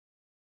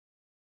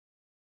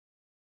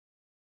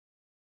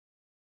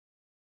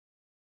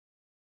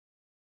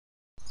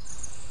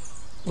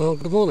Well,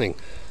 good morning.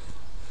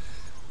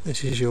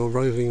 This is your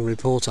roving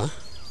reporter.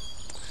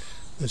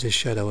 There's his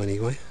shadow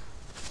anyway.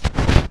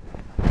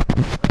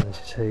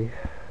 As you see,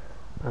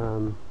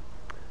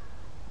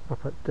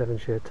 up at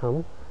Devonshire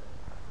Tunnel.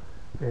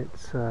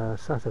 It's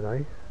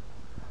Saturday,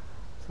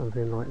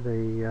 something like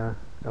the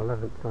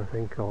 11th, I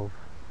think, of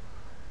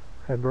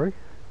February.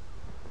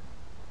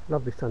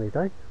 Lovely sunny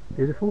day,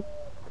 beautiful.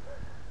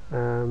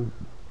 I'm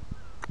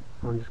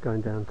just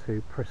going down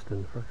to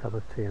Preston for a cup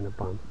of tea and a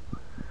bun.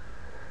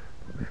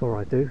 Before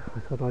I do, I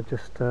thought I'd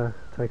just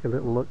take a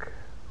little look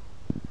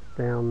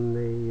down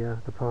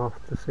the path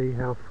to see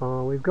how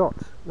far we've got.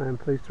 I'm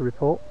pleased to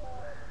report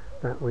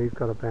that we've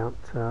got about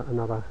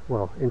another,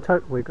 well, in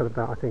total we've got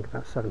about, I think,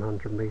 about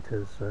 700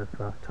 metres of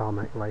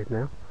tarmac laid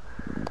now.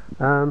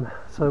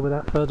 So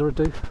without further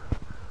ado,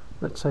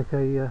 let's take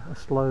a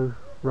slow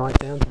ride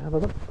down to have a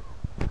look.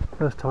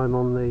 First time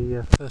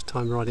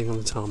riding on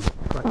the tarmac.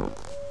 Great.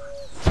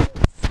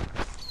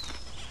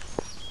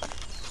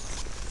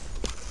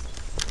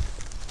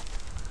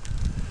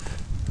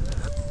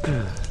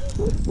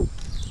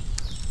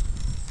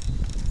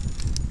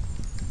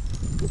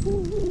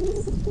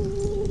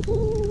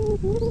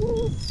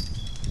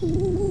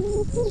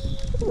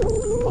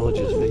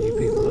 Apologies for you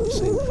people that have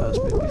seen the first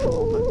bit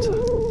before, but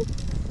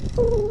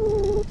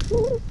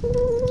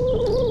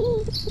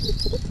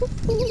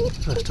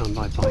first time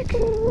by bike.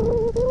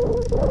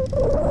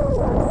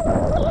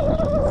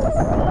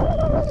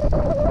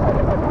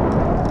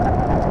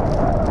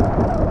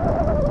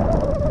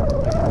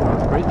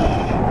 Bridge.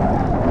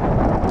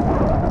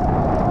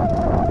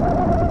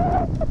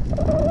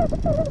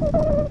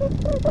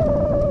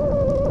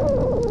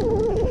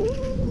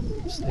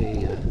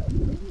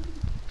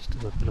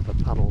 Still a bit of a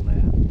puddle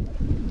there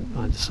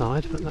by the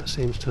side, but that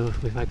seems to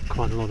have, we've had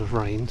quite a lot of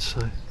rain,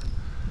 so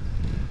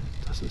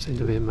doesn't seem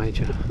to be a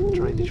major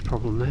drainage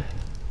problem there.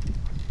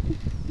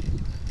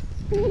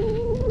 It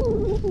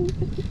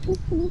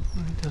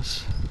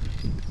does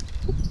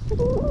have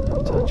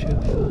a touch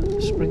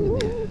of spring in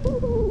the air.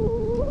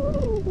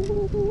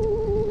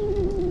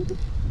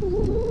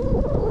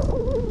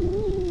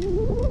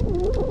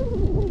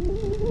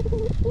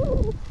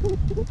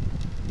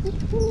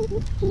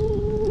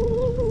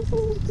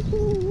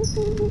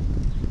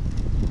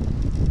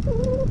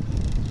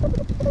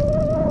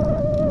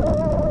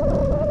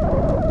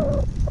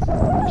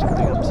 Just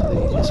getting up to the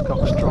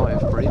Escox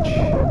Drive bridge.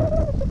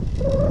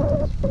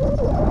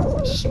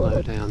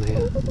 Slow down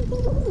here.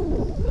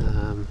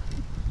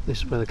 This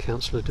is where the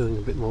council are doing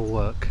a bit more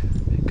work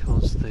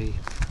because the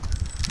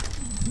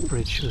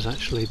bridge has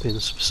actually been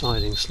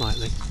subsiding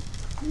slightly.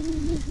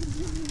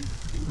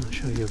 I'll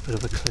show you a bit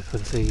of a clip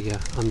of the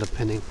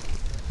underpinning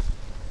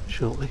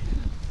shortly.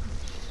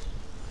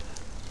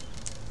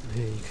 And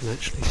here you can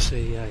actually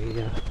see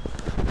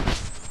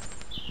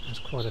there's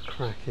quite a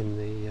crack in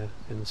the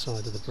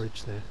side of the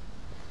bridge there.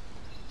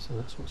 So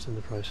that's what's in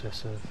the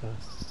process of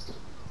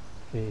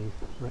being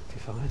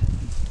rectified.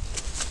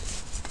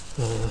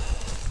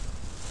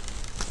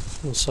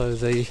 Also,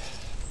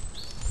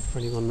 for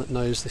anyone that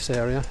knows this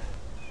area,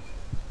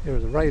 here are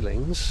the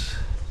railings.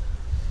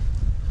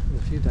 And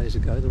a few days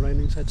ago the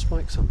railings had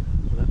spikes on them.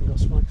 Well, they haven't got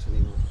spikes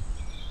anymore.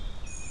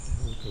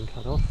 They've all been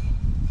cut off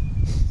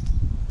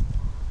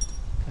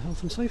for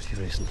health and safety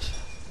reasons.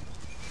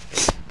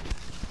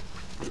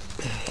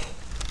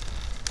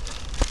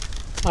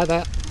 Hi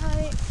there.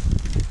 Hi.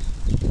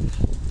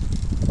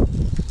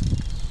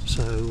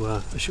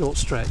 So a short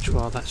stretch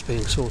while that's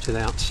being sorted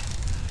out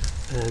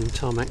and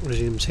tarmac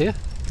resumes here.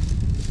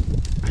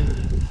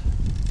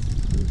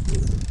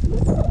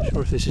 Not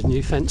sure if this is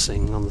new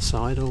fencing on the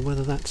side or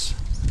whether that's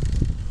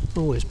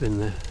always been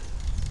there.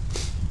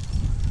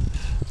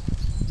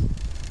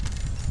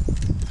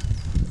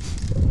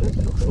 I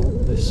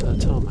thought this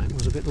tarmac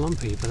was a bit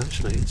lumpy, but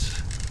actually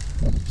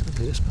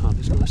certainly this part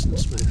is nice and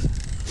smooth.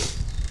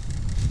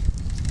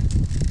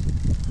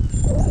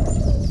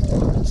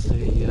 That's the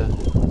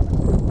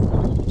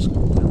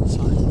school down the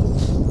side.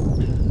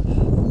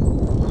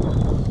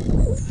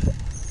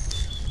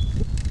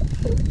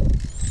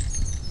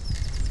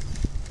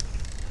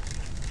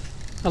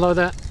 Hello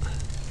there.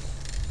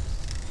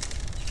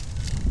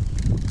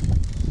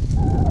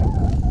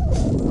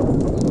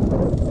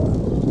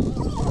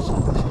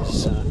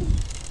 So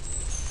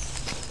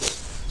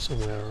this is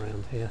somewhere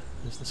around here.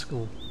 There's the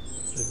school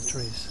through the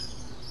trees.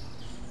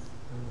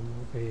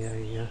 There'll be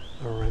a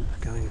ramp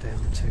going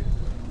down to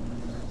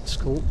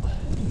school.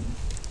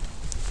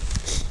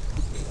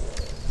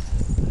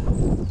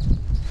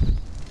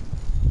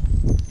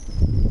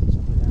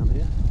 Somewhere down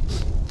here.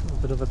 A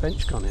bit of a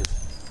bench gone in.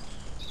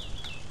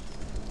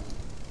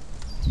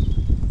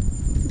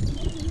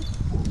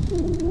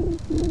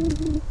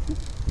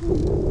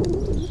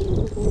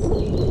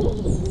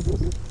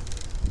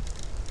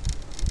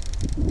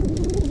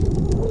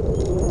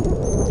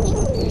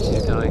 Slightly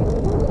easier going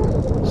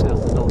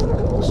south and north, of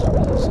course.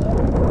 There's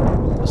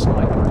a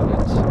slight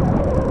gradient.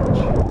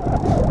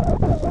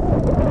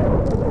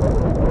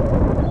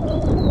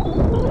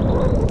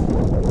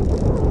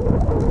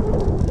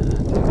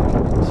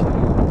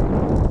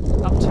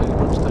 Up to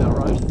Monksdale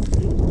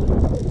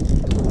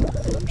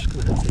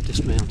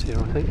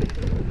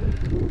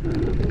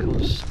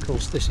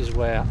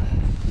where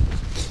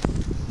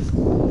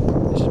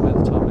the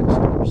tarmac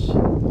stops.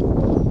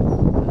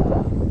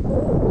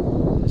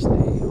 There's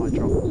the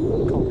hydro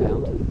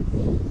compound.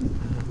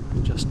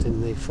 Just in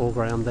the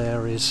foreground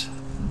there is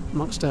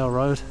Monksdale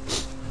Road.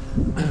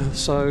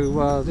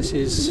 So this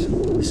has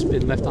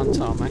been left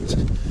untarmacked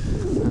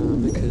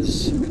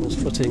because, of course,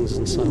 footings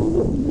and so on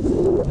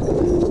are going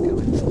to have to go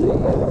in for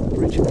the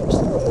bridge across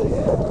the road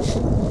here.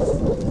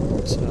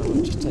 So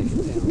I'll just take it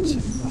down to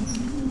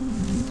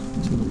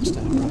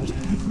Monksdale Road.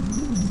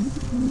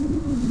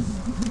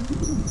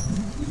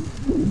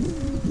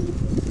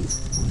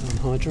 Well done,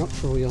 Hydrock,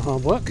 for all your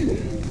hard work.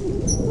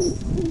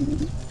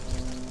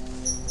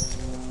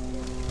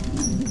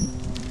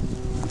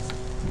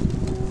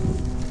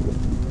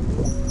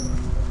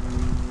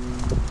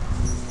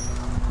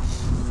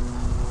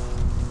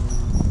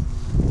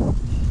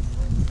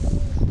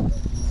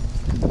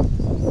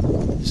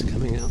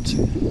 Coming out to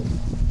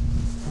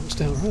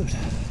Monksdale Road.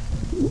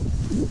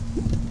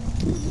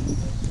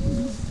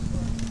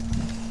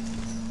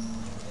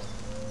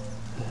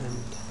 And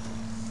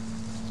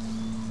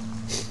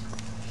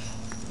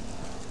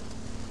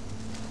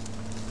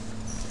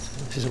so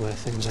this is where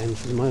things end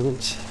for the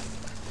moment.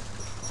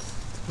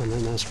 And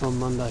then as from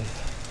Monday,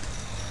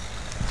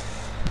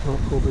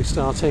 work will be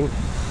starting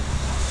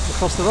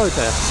across the road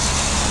there.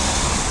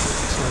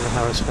 So the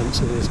Harris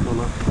fencing has gone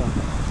up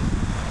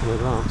in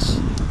advance.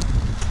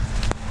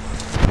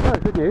 So,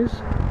 good news.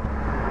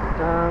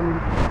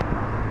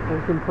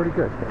 They've been pretty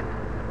good.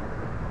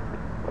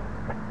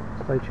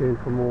 Stay tuned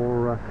for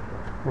more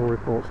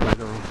reports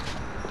later on.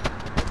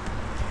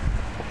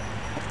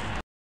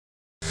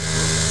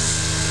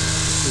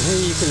 And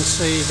here you can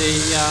see the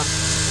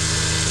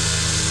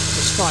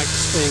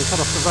spikes being cut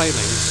off the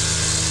railings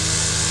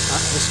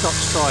at the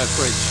Scots Drive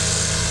Bridge.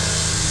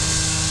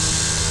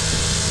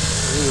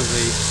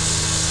 Presumably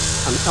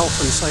an health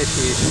and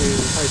safety issue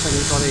in case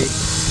anybody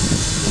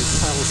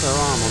impales their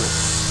arm on it.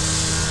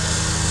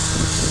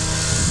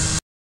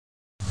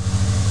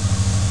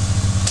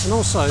 And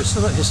also,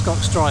 still at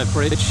Hiscox Drive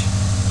Bridge,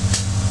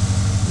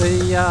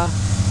 there's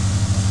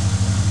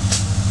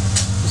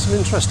some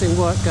interesting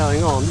work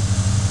going on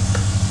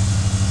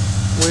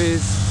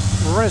with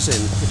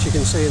resin, which you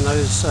can see in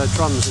those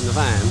drums in the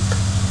van,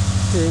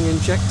 being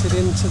injected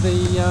into the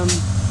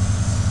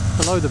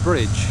below the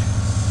bridge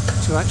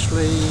to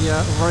actually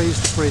raise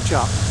the bridge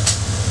up,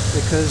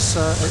 because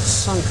it's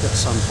sunk at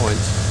some point.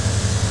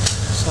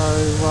 So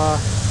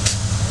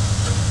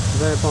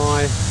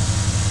thereby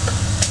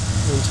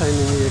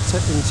maintaining the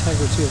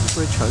integrity of the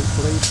bridge,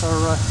 hopefully,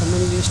 for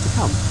many years to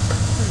come.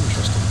 Very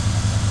interesting.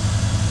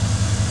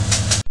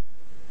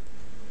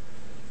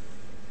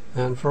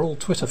 And for all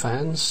Twitter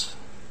fans,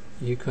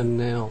 you can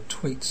now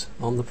tweet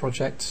on the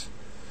project.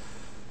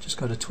 Just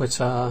go to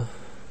Twitter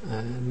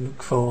and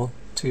look for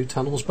 2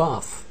 Tunnels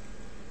Bath.